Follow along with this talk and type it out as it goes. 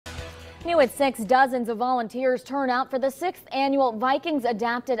New at 6, dozens of volunteers turn out for the 6th annual Vikings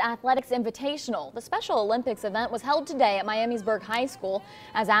Adapted Athletics Invitational. The Special Olympics event was held today at Miamisburg High School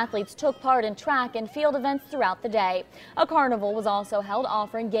as athletes took part in track and field events throughout the day. A carnival was also held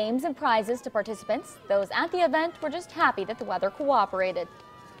offering games and prizes to participants. Those at the event were just happy that the weather cooperated.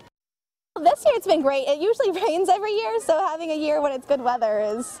 This year it's been great. It usually rains every year, so having a year when it's good weather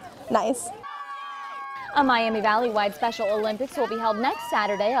is nice. A Miami Valley-wide Special Olympics will be held next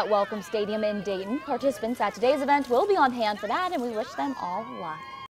Saturday at Welcome Stadium in Dayton. Participants at today's event will be on hand for that, and we wish them all luck.